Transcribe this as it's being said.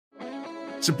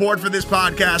Support for this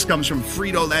podcast comes from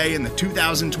Frito-Lay and the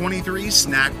 2023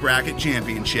 Snack Bracket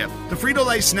Championship. The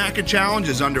Frito-Lay Snack Challenge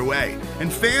is underway,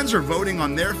 and fans are voting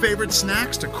on their favorite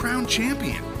snacks to crown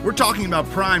champion. We're talking about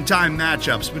prime-time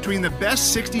matchups between the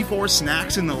best 64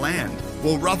 snacks in the land.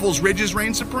 Will Ruffles Ridges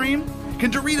reign supreme?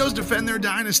 Can Doritos defend their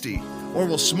dynasty? Or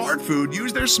will Smart Food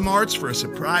use their smarts for a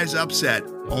surprise upset?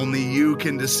 Only you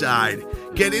can decide.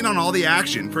 Get in on all the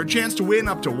action for a chance to win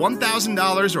up to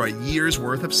 $1,000 or a year's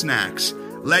worth of snacks.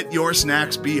 Let your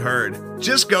snacks be heard.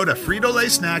 Just go to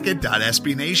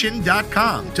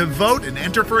fritolaysnacket.sbnation.com to vote and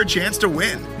enter for a chance to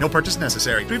win. No purchase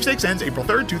necessary. Sweepstakes ends April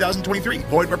 3rd, 2023.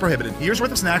 Void where prohibited. Year's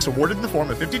worth of snacks awarded in the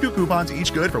form of 52 coupons,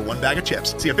 each good for one bag of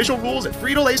chips. See official rules at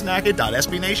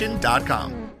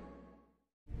fritolaysnacket.sbnation.com.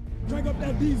 Drag up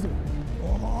that diesel.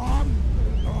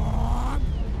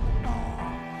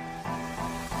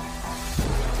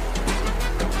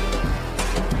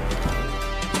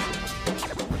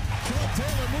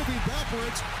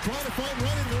 Trying to find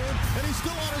running room, and he's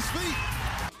still on his feet.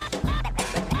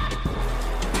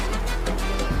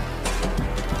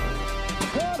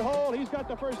 Good hole. He's got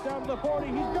the first down to the 40.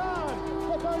 He's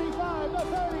gone. The 35, the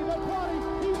 30, the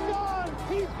 20. He's gone.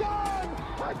 He's gone.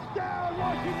 Touchdown,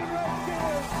 Washington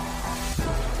Redskins.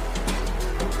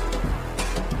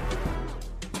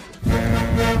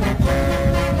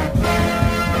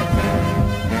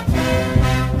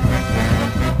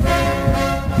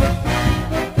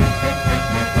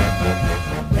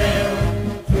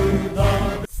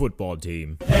 Football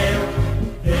team. Hail,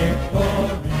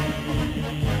 victory,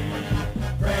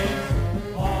 praise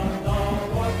on the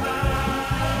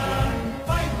warpath,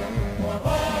 fight for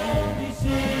all we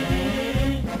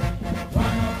see.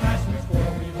 Run a passion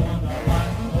score, we won our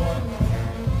last war.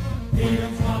 Beat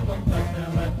 'em, swamp 'em,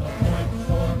 touchdown, let the point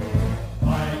soar.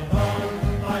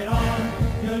 Fight on,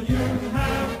 till you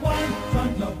have won,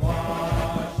 sons of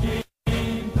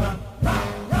Washington. Rock, rock,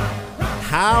 rock.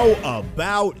 How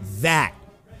about that?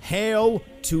 Hail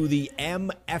to the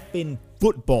MFing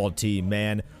football team,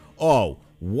 man. Oh,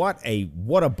 what a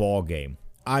ball game.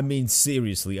 I mean,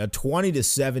 seriously, a 23 to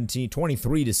 17,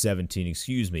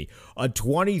 a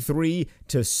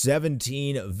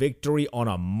 23-17 victory on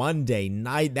a Monday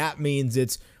night. That means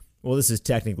this is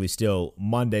technically still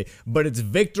Monday, but it's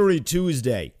Victory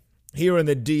Tuesday here in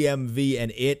the DMV,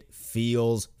 and it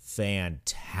feels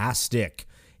fantastic.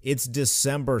 It's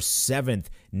December 7th,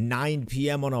 9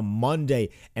 p.m. on a Monday,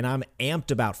 and I'm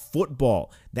amped about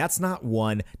football. That's not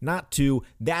one, not two,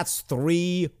 that's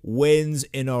 3 wins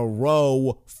in a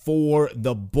row for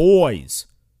the boys.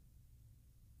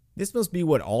 This must be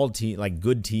what all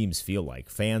good teams feel like.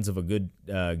 Fans of a good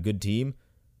team.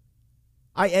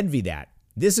 I envy that.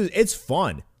 It's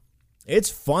fun.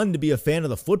 It's fun to be a fan of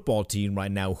the football team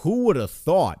right now. Who would have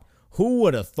thought? Who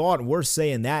would have thought we're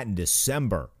saying that in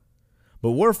December?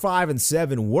 But we're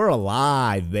 5-7. We're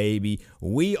alive, baby.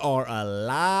 We are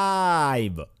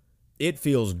alive. It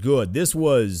feels good. This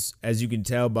was, as you can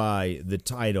tell by the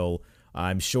title,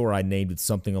 I'm sure I named it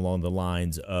something along the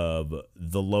lines of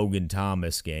the Logan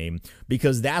Thomas game,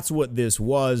 because that's what this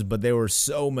was. But there were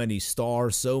so many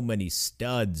stars, so many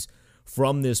studs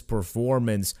from this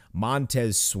performance.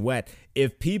 Montez Sweat.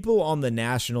 If people on the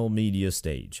national media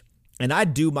stage, and I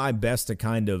do my best to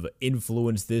kind of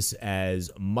influence this as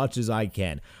much as I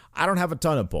can. I don't have a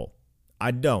ton of pull.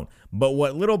 I don't. But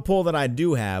what little pull that I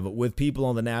do have with people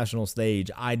on the national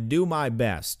stage, I do my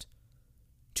best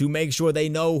to make sure they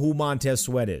know who Montez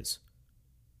Sweat is.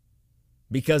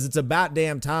 Because it's about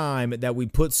damn time that we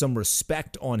put some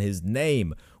respect on his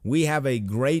name. We have a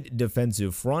great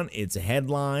defensive front. It's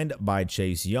headlined by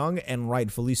Chase Young, and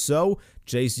rightfully so.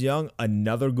 Chase Young,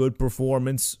 another good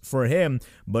performance for him.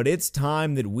 But it's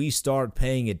time that we start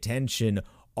paying attention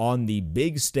on the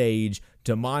big stage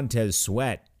to Montez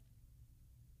Sweat.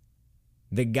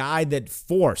 The guy that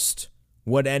forced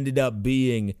what ended up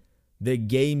being the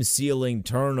game-sealing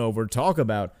turnover. Talk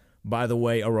about, by the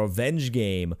way, a revenge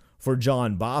game for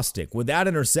John Bostic. With that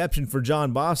interception for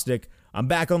John Bostic, I'm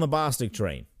back on the Bostic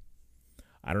train.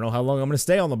 I don't know how long I'm going to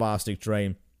stay on the Bostic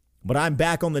train, but I'm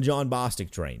back on the John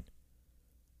Bostic train.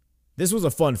 This was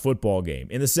a fun football game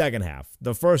in the second half.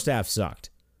 The first half sucked.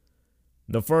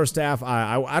 The first half,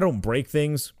 I don't break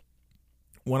things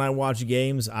when I watch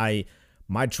games.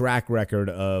 My track record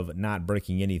of not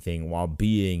breaking anything while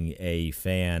being a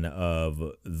fan of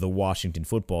the Washington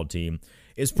football team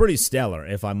is pretty stellar,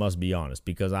 if I must be honest,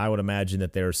 because I would imagine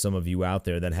that there are some of you out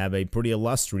there that have a pretty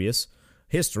illustrious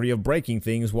history of breaking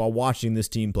things while watching this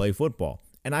team play football.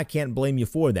 And I can't blame you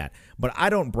for that. But I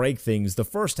don't break things. The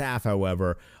first half,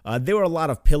 however, there were a lot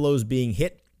of pillows being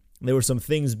hit. There were some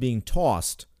things being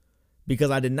tossed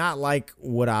because I did not like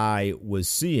what I was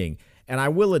seeing. And I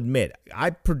will admit, I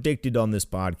predicted on this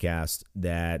podcast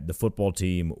that the football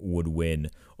team would win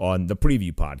on the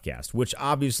preview podcast, which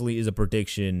obviously is a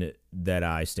prediction that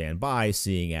I stand by,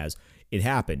 seeing as it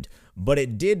happened. But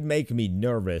it did make me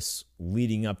nervous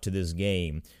leading up to this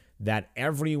game that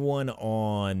everyone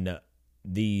on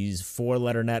these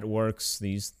 4-letter networks,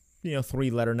 these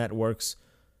 3-letter networks,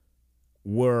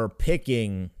 were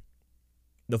picking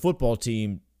the football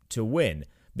team to win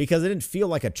because it didn't feel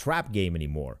like a trap game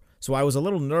anymore. So I was a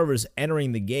little nervous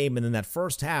entering the game, and then that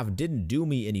first half didn't do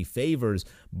me any favors,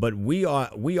 but we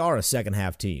are a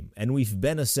second-half team, and we've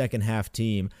been a second-half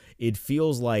team, it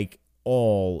feels like,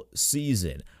 all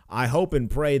season. I hope and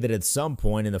pray that at some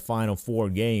point in the final 4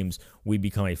 games, we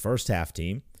become a first-half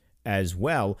team as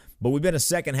well, but we've been a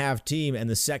second-half team, and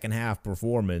the second-half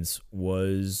performance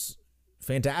was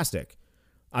fantastic.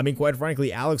 I mean, quite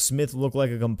frankly, Alex Smith looked like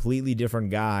a completely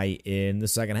different guy in the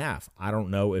second half. I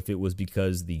don't know if it was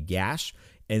because the gash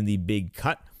and the big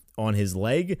cut on his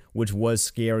leg, which was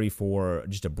scary for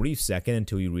just a brief second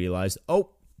until he realized, oh,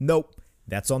 nope,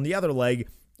 that's on the other leg.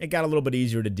 It got a little bit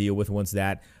easier to deal with once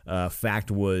that fact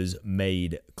was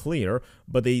made clear.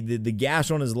 But the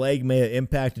gash on his leg may have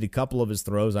impacted a couple of his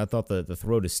throws. I thought the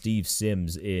throw to Steve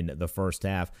Sims in the first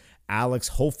half, Alex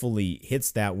hopefully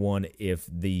hits that one if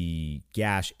the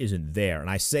gash isn't there. And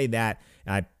I say that,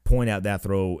 and I point out that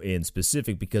throw in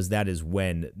specific because that is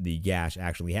when the gash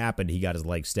actually happened. He got his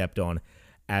leg stepped on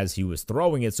as he was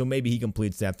throwing it, so maybe he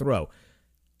completes that throw.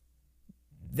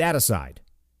 That aside,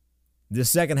 the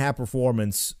second half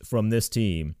performance from this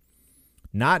team,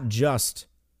 not just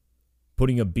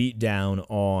putting a beat down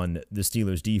on the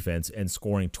Steelers defense and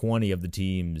scoring 20 of the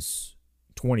team's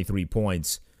 23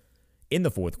 points in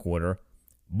the fourth quarter,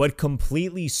 but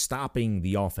completely stopping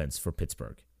the offense for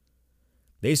Pittsburgh.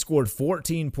 They scored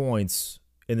 14 points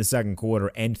in the second quarter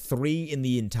and 3 in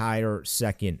the entire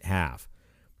second half.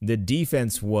 The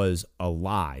defense was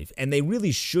alive, and they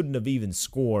really shouldn't have even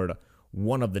scored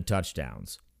one of the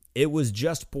touchdowns. It was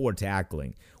just poor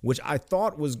tackling, which I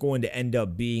thought was going to end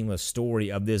up being the story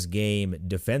of this game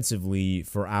defensively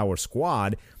for our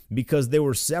squad, because there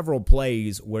were several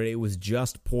plays where it was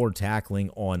just poor tackling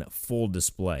on full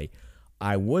display.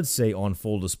 I would say on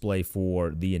full display for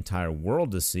the entire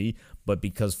world to see, but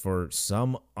because for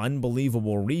some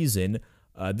unbelievable reason,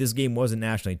 this game wasn't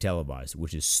nationally televised,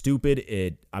 which is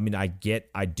stupid.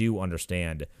 I do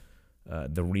understand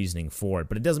the reasoning for it,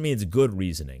 but it doesn't mean it's good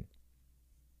reasoning.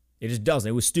 It just doesn't.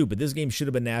 It was stupid. This game should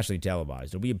have been nationally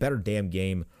televised. It'll be a better damn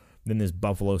game than this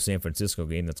Buffalo-San Francisco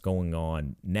game that's going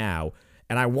on now.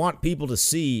 And I want people to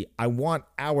see, I want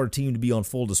our team to be on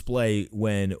full display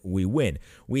when we win.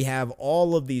 We have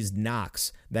all of these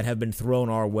knocks that have been thrown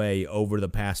our way over the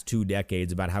past 2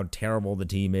 decades about how terrible the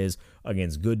team is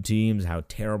against good teams, how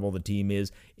terrible the team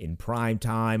is in prime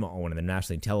time on one of the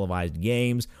nationally televised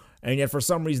games. And yet, for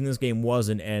some reason, this game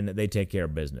wasn't, and they take care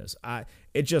of business.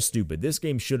 It's just stupid. This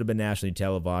game should have been nationally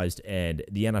televised, and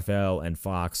the NFL and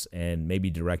Fox and maybe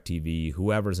DirecTV,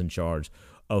 whoever's in charge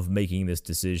of making this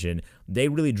decision, they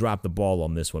really dropped the ball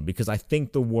on this one, because I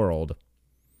think the world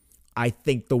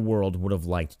would have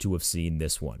liked to have seen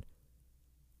this one.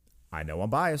 I know I'm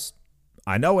biased.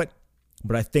 I know it.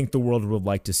 But I think the world would have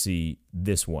liked to see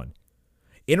this one.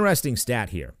 Interesting stat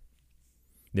here.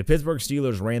 The Pittsburgh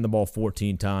Steelers ran the ball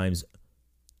 14 times,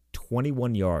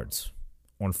 21 yards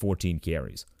on 14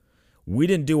 carries. We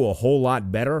didn't do a whole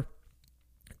lot better.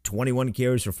 21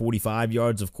 carries for 45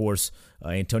 yards. Of course,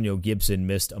 Antonio Gibson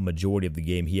missed a majority of the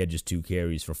game. He had just 2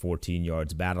 carries for 14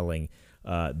 yards, battling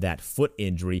that foot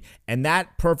injury. And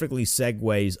that perfectly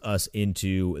segues us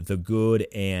into the good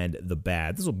and the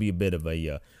bad. This will be a bit of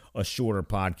a shorter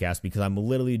podcast because I'm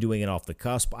literally doing it off the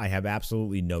cusp. I have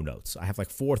absolutely no notes. I have like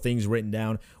 4 things written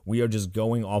down. We are just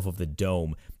going off of the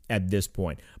dome at this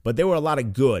point. But there were a lot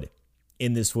of good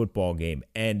in this football game,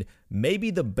 and maybe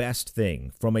the best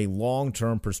thing from a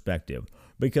long-term perspective,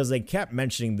 because they kept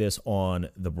mentioning this on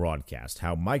the broadcast,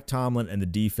 how Mike Tomlin and the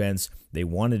defense, they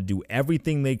wanted to do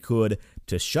everything they could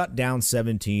to shut down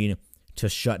 17, to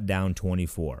shut down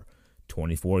 24.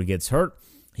 24 gets hurt.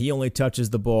 He only touches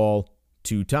the ball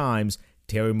 2 times.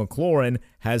 Terry McLaurin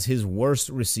has his worst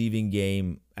receiving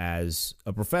game as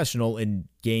a professional in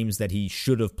games that he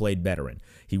should have played better in.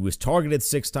 He was targeted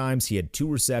 6 times. He had 2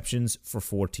 receptions for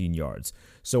 14 yards.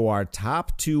 So our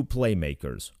top 2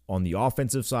 playmakers on the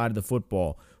offensive side of the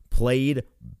football played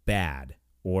bad,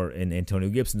 or in Antonio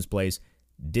Gibson's place,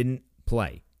 didn't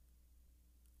play.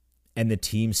 And the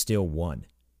team still won.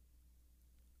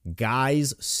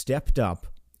 Guys stepped up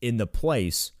in the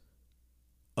place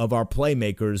of our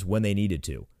playmakers when they needed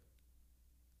to.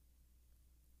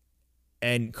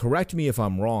 And correct me if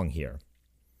I'm wrong here.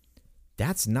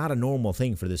 That's not a normal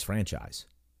thing for this franchise.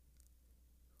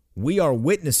 We are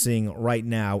witnessing right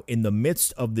now, in the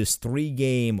midst of this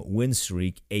 3-game win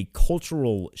streak, a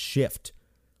cultural shift.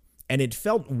 And it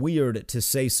felt weird to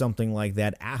say something like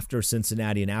that after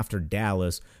Cincinnati and after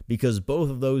Dallas, because both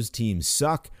of those teams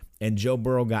suck, and Joe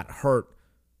Burrow got hurt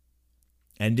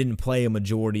and didn't play a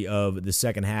majority of the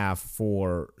second half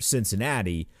for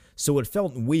Cincinnati. So it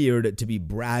felt weird to be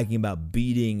bragging about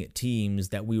beating teams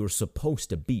that we were supposed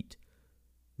to beat,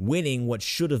 winning what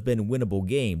should have been winnable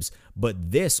games.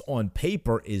 But this on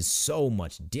paper is so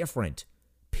much different.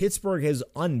 Pittsburgh is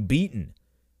unbeaten.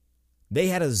 They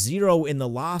had a 0 in the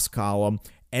loss column,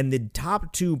 and the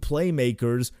top 2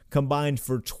 playmakers combined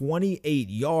for 28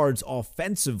 yards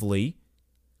offensively,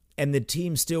 and the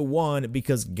team still won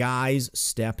because guys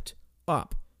stepped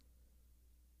up.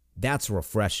 That's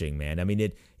refreshing, man. I mean,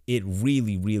 it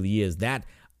really, really is. That,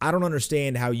 I don't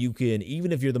understand how you can,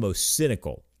 even if you're the most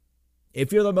cynical,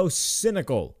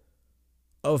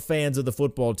 of fans of the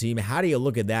football team, how do you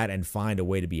look at that and find a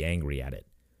way to be angry at it?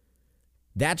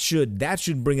 That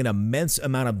should bring an immense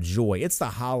amount of joy. It's the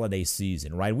holiday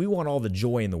season, right? We want all the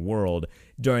joy in the world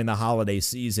during the holiday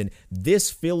season.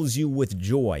 This fills you with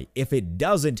joy. If it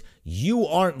doesn't, you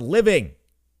aren't living.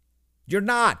 You're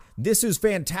not. This is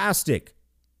fantastic.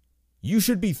 You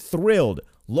should be thrilled.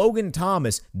 Logan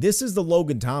Thomas, this is the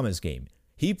Logan Thomas game.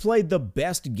 He played the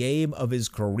best game of his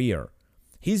career.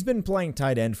 He's been playing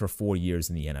tight end for 4 years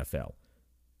in the NFL.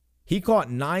 He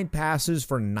caught 9 passes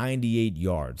for 98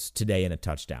 yards today and a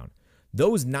touchdown.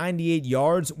 Those 98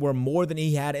 yards were more than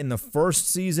he had in the first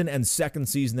season and second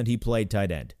season that he played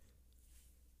tight end.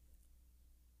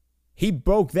 He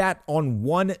broke that on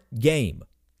one game.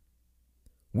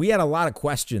 We had a lot of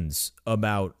questions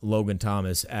about Logan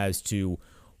Thomas as to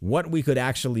what we could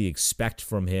actually expect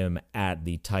from him at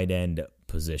the tight end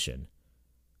position.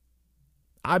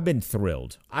 I've been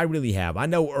thrilled. I really have. I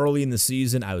know early in the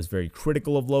season I was very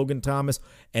critical of Logan Thomas,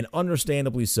 and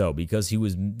understandably so, because he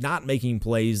was not making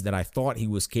plays that I thought he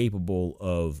was capable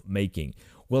of making.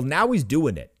 Well, now he's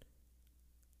doing it.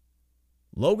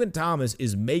 Logan Thomas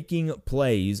is making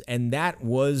plays, and that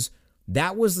was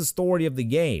the story of the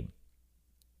game.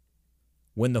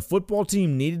 When the football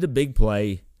team needed a big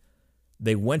play,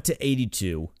 they went to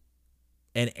 82,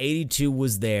 and 82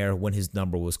 was there when his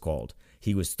number was called.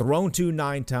 He was thrown to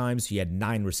 9 times. He had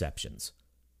 9 receptions.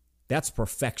 That's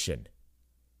perfection.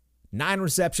 9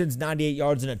 receptions, 98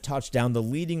 yards, and a touchdown, the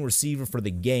leading receiver for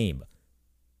the game.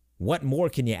 What more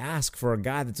can you ask for a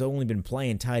guy that's only been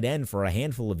playing tight end for a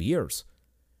handful of years?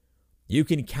 You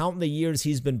can count the years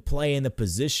he's been playing the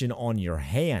position on your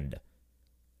hand.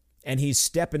 And he's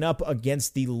stepping up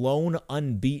against the lone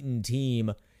unbeaten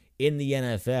team in the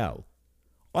NFL.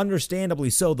 Understandably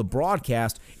so, the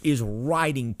broadcast is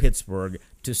riding Pittsburgh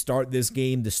to start this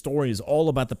game. The story is all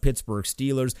about the Pittsburgh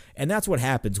Steelers, and that's what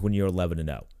happens when you're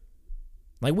 11-0.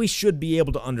 Like, we should be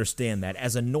able to understand that.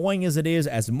 As annoying as it is,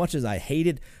 as much as I hate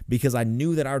it, because I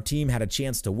knew that our team had a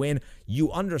chance to win,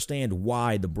 you understand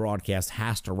why the broadcast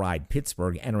has to ride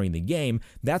Pittsburgh entering the game.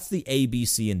 That's the A, B,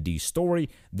 C, and D story.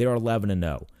 They're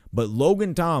 11-0. But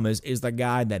Logan Thomas is the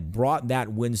guy that brought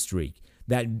that win streak,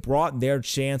 that brought their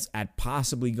chance at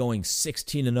possibly going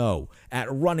 16-0,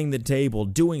 at running the table,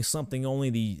 doing something only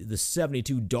the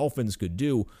 72 Dolphins could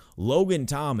do. Logan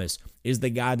Thomas is the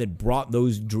guy that brought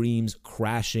those dreams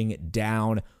crashing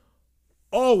down.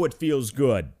 Oh, it feels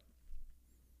good.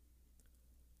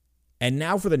 And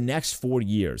now for the next 4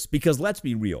 years, because let's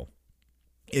be real,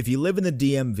 if you live in the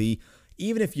DMV,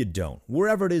 even if you don't,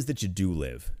 wherever it is that you do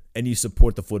live, and you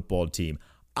support the football team,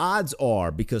 odds are,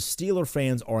 because Steeler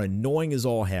fans are annoying as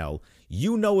all hell,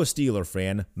 you know a Steeler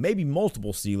fan, maybe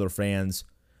multiple Steeler fans,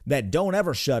 that don't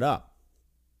ever shut up.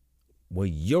 Well,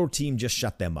 your team just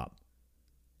shut them up.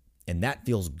 And that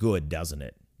feels good, doesn't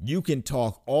it? You can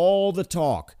talk all the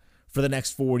talk for the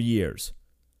next 4 years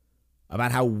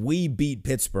about how we beat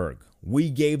Pittsburgh. We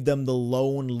gave them the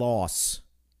lone loss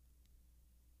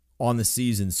on the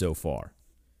season so far.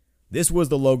 This was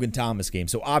the Logan Thomas game.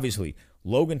 So obviously,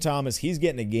 Logan Thomas, he's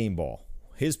getting a game ball.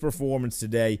 His performance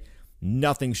today,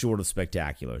 nothing short of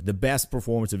spectacular. The best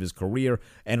performance of his career.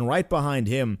 And right behind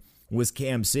him was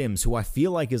Cam Sims, who I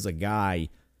feel like is a guy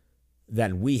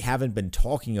that we haven't been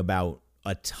talking about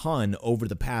a ton over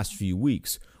the past few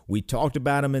weeks. We talked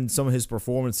about him in some of his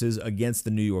performances against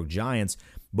the New York Giants,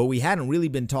 but we hadn't really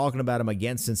been talking about him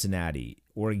against Cincinnati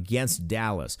or against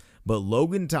Dallas. But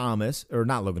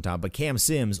Cam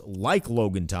Sims, like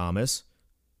Logan Thomas,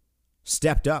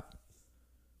 stepped up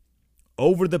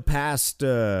over the past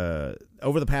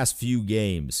few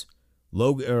games.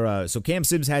 So Cam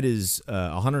Sims had his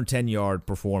 110-yard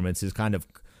performance, his kind of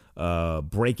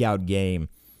breakout game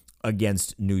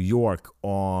against New York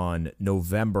on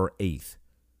November 8th.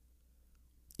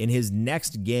 In his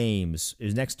next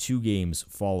two games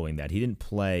following that, he didn't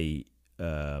play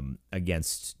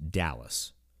against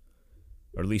Dallas,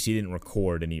 or at least he didn't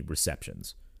record any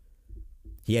receptions.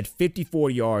 He had 54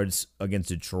 yards against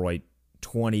Detroit,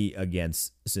 20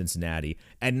 against Cincinnati,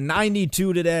 and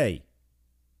 92 today.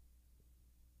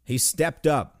 He stepped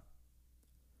up.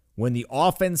 When the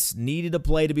offense needed a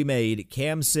play to be made,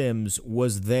 Cam Sims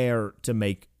was there to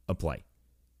make a play.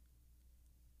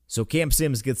 So Cam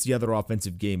Sims gets the other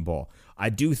offensive game ball. I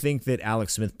do think that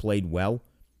Alex Smith played well.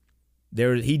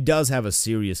 He does have a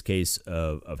serious case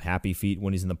of happy feet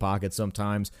when he's in the pocket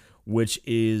sometimes, which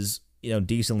is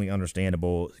decently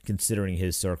understandable considering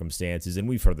his circumstances. And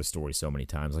we've heard the story so many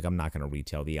times. Like, I'm not going to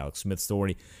retell the Alex Smith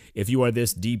story. If you are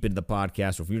this deep into the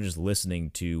podcast, or if you're just listening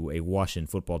to a Washington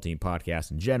football team podcast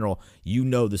in general, you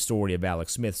know the story of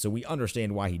Alex Smith. So we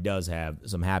understand why he does have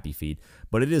some happy feet.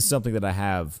 But it is something that I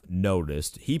have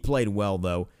noticed. He played well,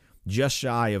 though. Just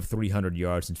shy of 300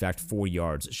 yards. In fact, 4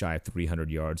 yards shy of 300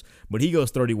 yards. But he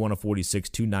goes 31 of 46,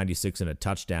 296, and a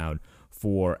touchdown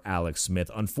for Alex Smith.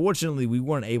 Unfortunately, we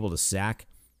weren't able to sack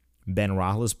Ben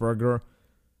Roethlisberger.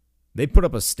 They put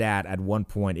up a stat at one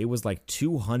point. It was like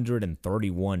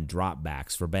 231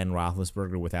 dropbacks for Ben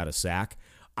Roethlisberger without a sack.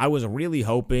 I was really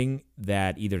hoping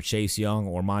that either Chase Young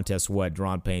or Montez Sweat,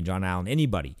 Deron Payne, John Allen,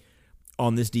 anybody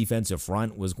on this defensive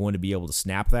front was going to be able to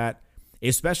snap that,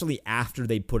 especially after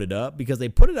they put it up, because they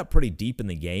put it up pretty deep in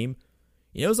the game.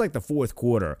 It was like the fourth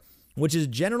quarter, which is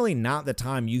generally not the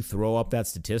time you throw up that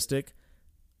statistic.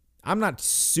 I'm not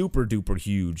super duper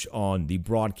huge on the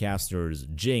broadcaster's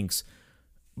jinx,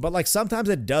 but like sometimes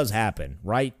it does happen,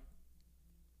 right?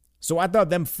 So I thought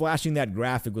them flashing that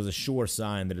graphic was a sure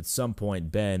sign that at some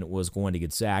point Ben was going to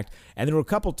get sacked. And there were a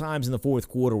couple times in the fourth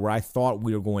quarter where I thought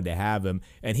we were going to have him.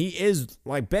 And he is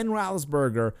like Ben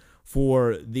Roethlisberger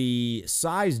for the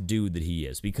size dude that he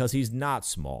is, because he's not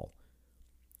small.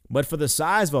 But for the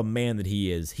size of a man that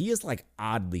he is like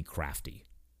oddly crafty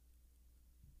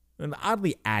and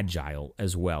oddly agile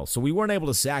as well. So we weren't able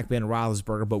to sack Ben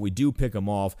Roethlisberger, but we do pick him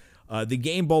off. The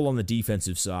game ball on the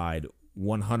defensive side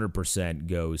 100%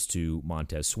 goes to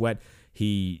Montez Sweat.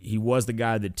 He was the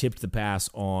guy that tipped the pass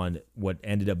on what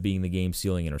ended up being the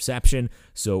game-sealing interception.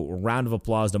 So a round of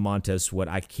applause to Montez Sweat.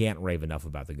 I can't rave enough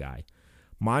about the guy.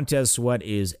 Montez Sweat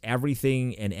is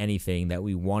everything and anything that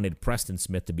we wanted Preston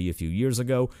Smith to be a few years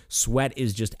ago. Sweat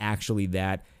is just actually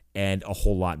that and a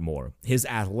whole lot more. His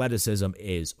athleticism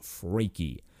is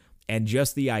freaky. And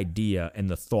just the idea and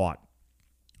the thought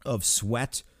of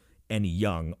Sweat and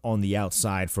Young on the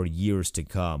outside for years to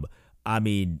come, I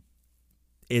mean,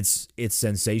 it's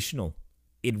sensational.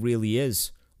 It really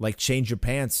is. Like, change your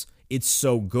pants. It's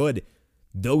so good.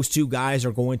 Those two guys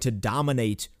are going to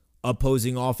dominate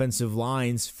opposing offensive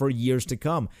lines for years to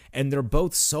come. And they're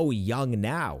both so young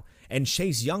now. And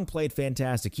Chase Young played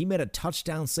fantastic. He made a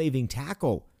touchdown-saving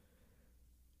tackle.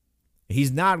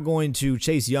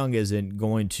 Chase Young isn't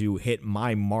going to hit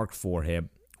my mark for him,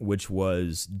 which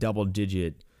was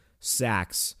double-digit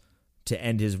sacks to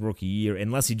end his rookie year,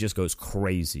 unless he just goes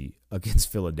crazy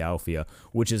against Philadelphia,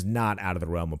 which is not out of the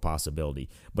realm of possibility.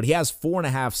 But he has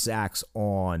 4.5 sacks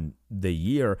on the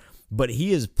year, but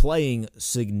he is playing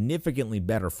significantly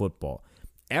better football.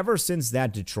 Ever since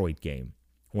that Detroit game,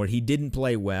 where he didn't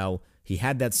play well, he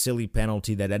had that silly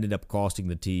penalty that ended up costing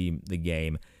the team the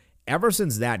game. Ever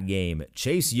since that game,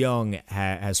 Chase Young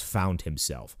has found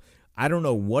himself. I don't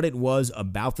know what it was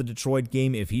about the Detroit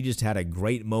game, if he just had a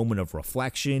great moment of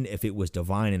reflection, if it was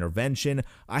divine intervention.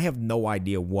 I have no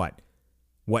idea what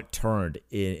turned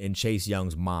in Chase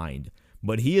Young's mind.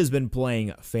 But he has been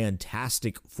playing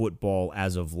fantastic football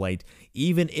as of late.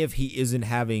 Even if he isn't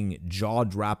having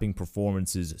jaw-dropping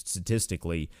performances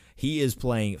statistically, he is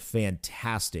playing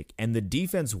fantastic. And the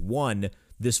defense won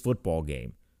this football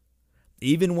game.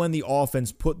 Even when the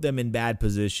offense put them in bad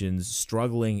positions,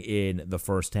 struggling in the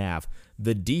first half,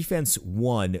 the defense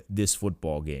won this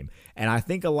football game. And I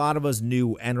think a lot of us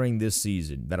knew entering this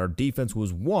season that our defense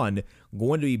was, one,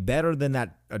 going to be better than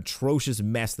that atrocious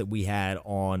mess that we had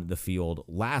on the field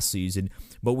last season,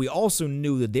 but we also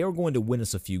knew that they were going to win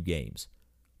us a few games.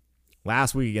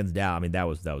 Last week against Dallas, I mean, that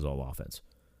was all offense.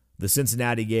 The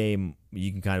Cincinnati game,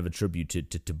 you can kind of attribute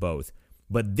to both.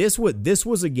 But this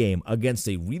was a game against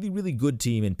a really, really good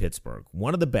team in Pittsburgh.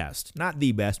 One of the best. Not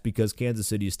the best, because Kansas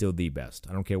City is still the best.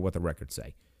 I don't care what the records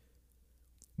say.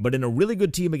 But in a really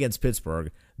good team against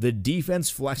Pittsburgh, the defense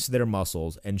flexed their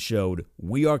muscles and showed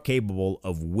we are capable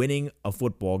of winning a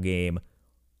football game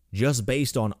just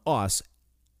based on us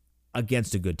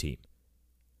against a good team.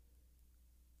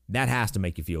 That has to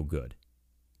make you feel good.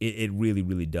 It really,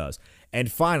 really does.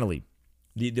 And finally,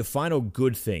 the final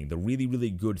good thing, the really,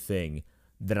 really good thing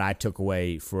that I took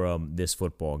away from this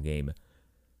football game,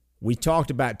 we talked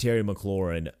about Terry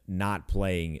McLaurin not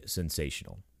playing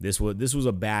sensational. This was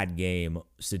a bad game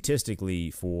statistically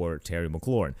for Terry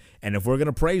McLaurin. And if we're going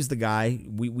to praise the guy,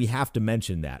 we have to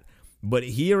mention that. But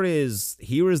here is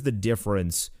the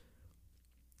difference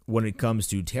when it comes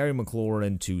to Terry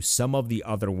McLaurin to some of the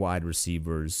other wide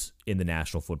receivers in the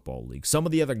National Football League. Some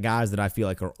of the other guys that I feel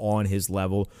like are on his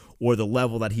level or the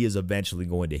level that he is eventually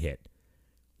going to hit.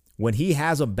 When he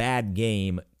has a bad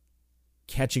game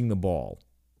catching the ball,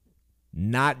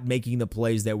 not making the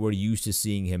plays that we're used to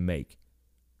seeing him make,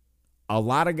 a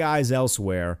lot of guys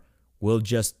elsewhere will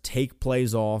just take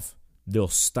plays off. They'll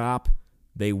stop.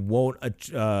 They won't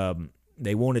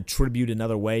attribute in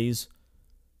other ways.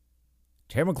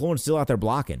 Terry McLaurin's still out there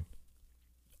blocking.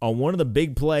 On one of the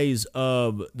big plays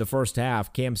of the first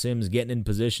half, Cam Sims getting in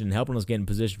position and helping us get in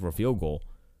position for a field goal.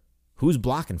 Who's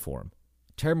blocking for him?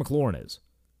 Terry McLaurin is.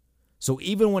 So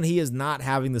even when he is not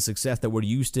having the success that we're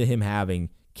used to him having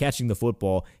catching the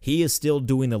football, he is still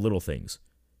doing the little things.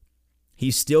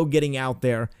 He's still getting out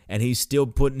there, and he's still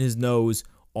putting his nose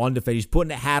on defenders. He's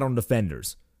putting a hat on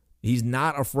defenders. He's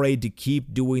not afraid to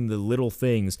keep doing the little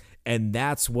things, and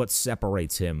that's what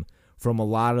separates him from a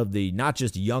lot of the, not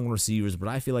just young receivers, but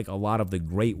I feel like a lot of the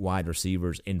great wide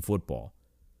receivers in football.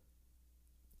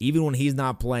 Even when he's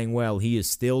not playing well, he is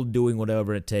still doing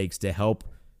whatever it takes to help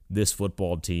this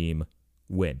football team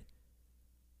win.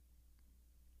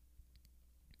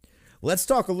 Let's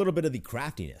talk a little bit of the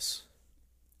craftiness.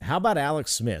 How about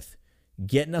Alex Smith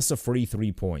getting us a free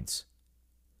 3 points?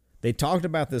 They talked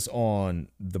about this on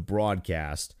the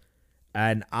broadcast,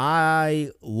 and I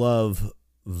love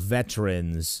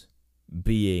veterans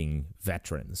being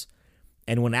veterans.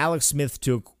 And when Alex Smith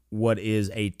took what is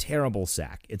a terrible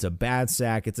sack, it's a bad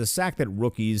sack, it's a sack that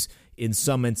rookies in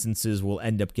some instances will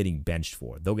end up getting benched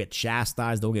for. They'll get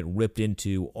chastised, they'll get ripped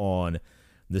into on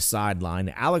the sideline.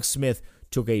 Alex Smith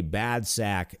took a bad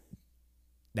sack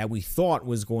that we thought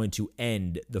was going to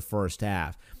end the first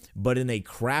half, but in a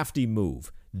crafty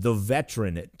move, the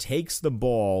veteran takes the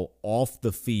ball off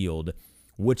the field,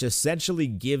 which essentially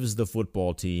gives the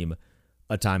football team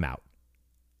a timeout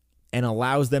and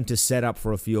allows them to set up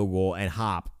for a field goal, and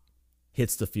Hop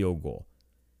hits the field goal.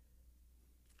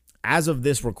 As of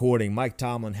this recording, Mike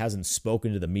Tomlin hasn't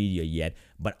spoken to the media yet,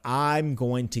 but I'm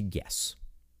going to guess.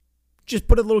 Just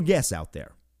put a little guess out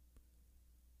there.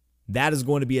 That is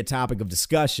going to be a topic of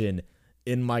discussion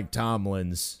in Mike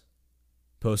Tomlin's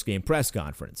post-game press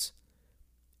conference.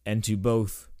 And to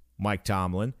both Mike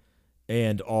Tomlin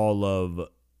and all of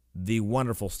the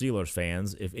wonderful Steelers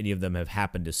fans, if any of them have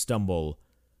happened to stumble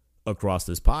across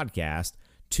this podcast,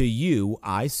 to you,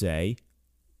 I say,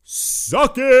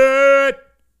 suck it!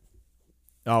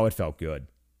 Oh, it felt good.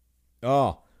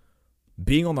 Oh,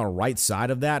 being on the right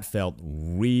side of that felt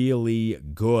really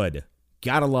good.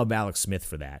 Gotta love Alex Smith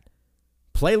for that.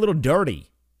 Play a little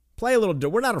dirty.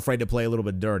 We're not afraid to play a little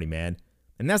bit dirty, man.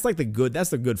 And that's the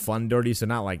good fun dirty, so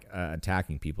not like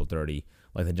attacking people dirty,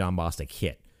 like the John Bostic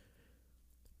hit.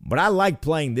 But I like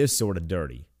playing this sort of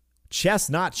dirty. Chess,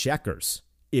 not checkers.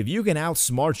 If you can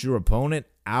outsmart your opponent,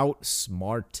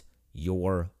 outsmart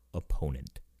your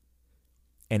opponent.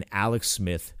 And Alex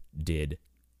Smith did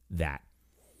that.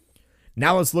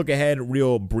 Now let's look ahead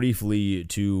real briefly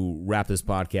to wrap this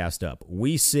podcast up.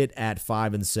 We sit at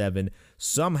 5-7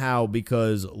 somehow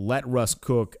because Let Russ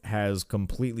Cook has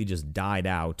completely just died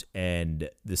out and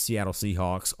the Seattle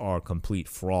Seahawks are complete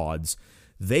frauds.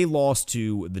 They lost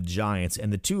to the Giants,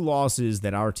 and the two losses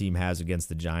that our team has against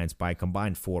the Giants by a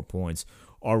combined 4 points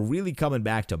are really coming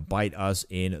back to bite us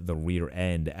in the rear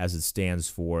end as it stands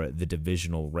for the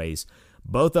divisional race.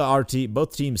 Both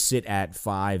teams sit at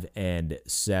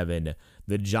 5-7.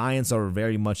 The Giants are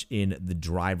very much in the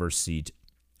driver's seat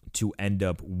to end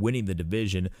up winning the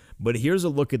division. But here's a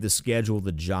look at the schedule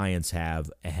the Giants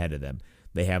have ahead of them.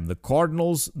 They have the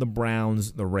Cardinals, the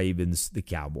Browns, the Ravens, the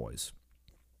Cowboys.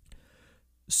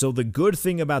 So the good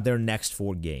thing about their next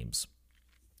 4 games,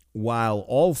 while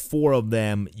all 4 of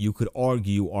them you could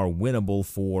argue are winnable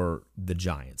for the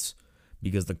Giants,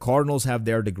 because the Cardinals have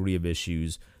their degree of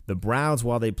issues. The Browns,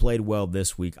 while they played well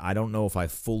this week, I don't know if I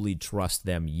fully trust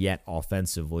them yet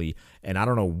offensively, and I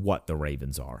don't know what the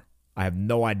Ravens are. I have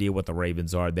no idea what the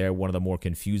Ravens are. They're one of the more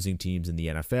confusing teams in the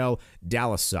NFL.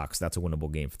 Dallas sucks. That's a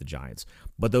winnable game for the Giants.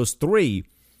 But those 3,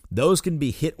 those can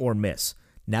be hit or miss.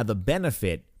 Now, the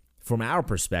benefit from our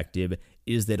perspective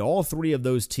is that all 3 of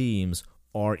those teams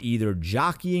are either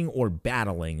jockeying or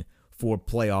battling for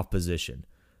playoff position.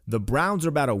 The Browns are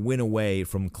about a win away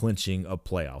from clinching a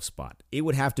playoff spot. It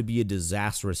would have to be a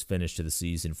disastrous finish to the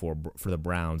season for the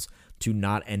Browns to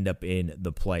not end up in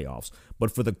the playoffs.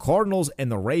 But for the Cardinals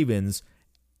and the Ravens,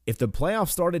 if the playoffs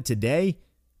started today,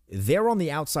 they're on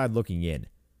the outside looking in.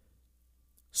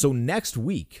 So next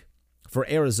week for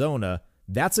Arizona,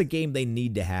 that's a game they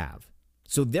need to have.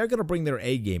 So they're going to bring their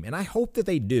A game, and I hope that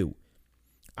they do.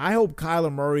 I hope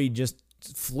Kyler Murray just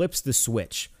flips the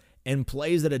switch and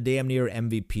plays at a damn near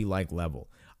MVP-like level.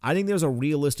 I think there's a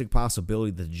realistic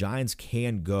possibility that the Giants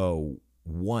can go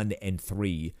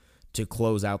 1-3 to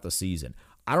close out the season.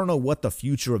 I don't know what the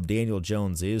future of Daniel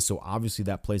Jones is, so obviously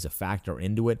that plays a factor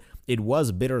into it. It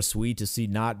was bittersweet to see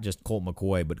not just Colt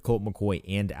McCoy, but Colt McCoy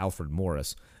and Alfred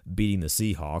Morris beating the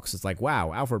Seahawks. It's like,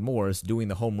 wow, Alfred Morris doing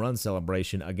the home run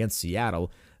celebration against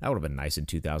Seattle. That would have been nice in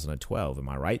 2012, am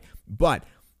I right? But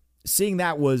seeing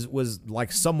that was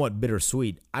like somewhat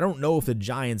bittersweet. I don't know if the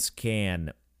Giants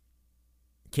can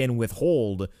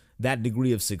withhold that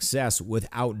degree of success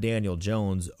without Daniel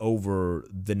Jones over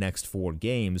the next 4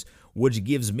 games, which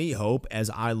gives me hope as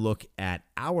I look at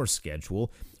our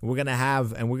schedule. We're going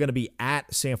to be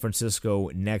at San Francisco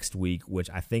next week, which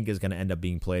I think is going to end up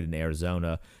being played in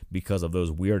Arizona because of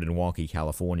those weird and wonky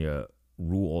California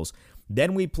rules.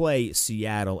 Then we play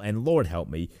Seattle, and Lord help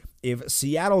me, if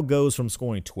Seattle goes from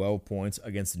scoring 12 points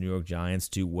against the New York Giants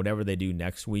to whatever they do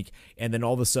next week, and then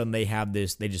all of a sudden they have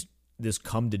this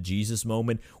come to Jesus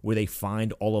moment where they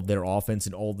find all of their offense,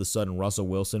 and all of a sudden Russell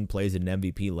Wilson plays at an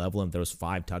MVP level and throws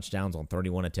 5 touchdowns on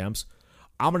 31 attempts,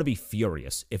 I'm going to be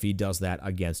furious if he does that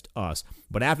against us.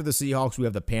 But after the Seahawks, we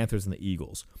have the Panthers and the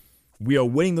Eagles. We are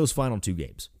winning those final 2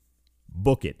 games.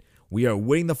 Book it. We are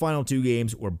winning the final 2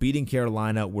 games. We're beating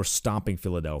Carolina. We're stomping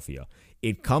Philadelphia.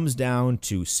 It comes down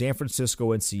to San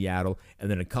Francisco and Seattle,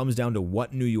 and then it comes down to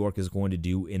what New York is going to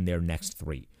do in their next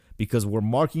 3. Because we're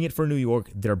marking it for New York,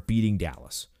 they're beating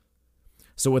Dallas.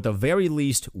 So at the very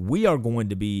least, we are going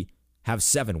to have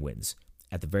 7 wins.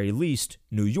 At the very least,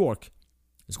 New York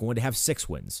is going to have 6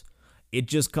 wins. It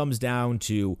just comes down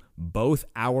to both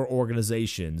our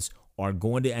organizations are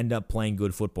going to end up playing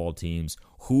good football teams.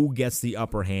 Who gets the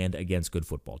upper hand against good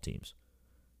football teams?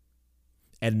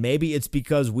 And maybe it's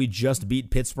because we just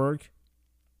beat Pittsburgh.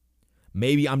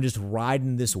 Maybe I'm just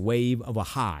riding this wave of a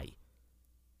high.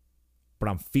 But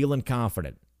I'm feeling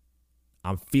confident.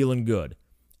 I'm feeling good.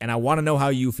 And I want to know how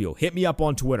you feel. Hit me up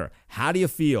on Twitter. How do you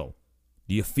feel?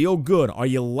 Do you feel good? Are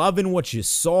you loving what you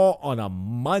saw on a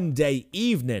Monday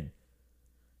evening?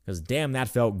 Because damn, that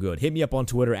felt good. Hit me up on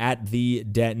Twitter at the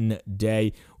Denton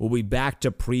Day. We'll be back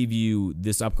to preview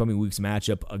this upcoming week's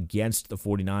matchup against the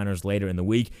 49ers later in the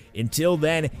week. Until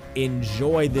then,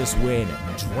 enjoy this win.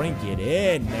 Drink it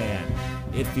in, man.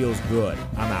 It feels good.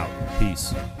 I'm out.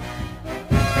 Peace.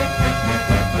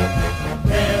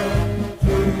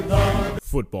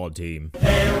 Football team.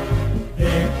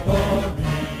 Victory.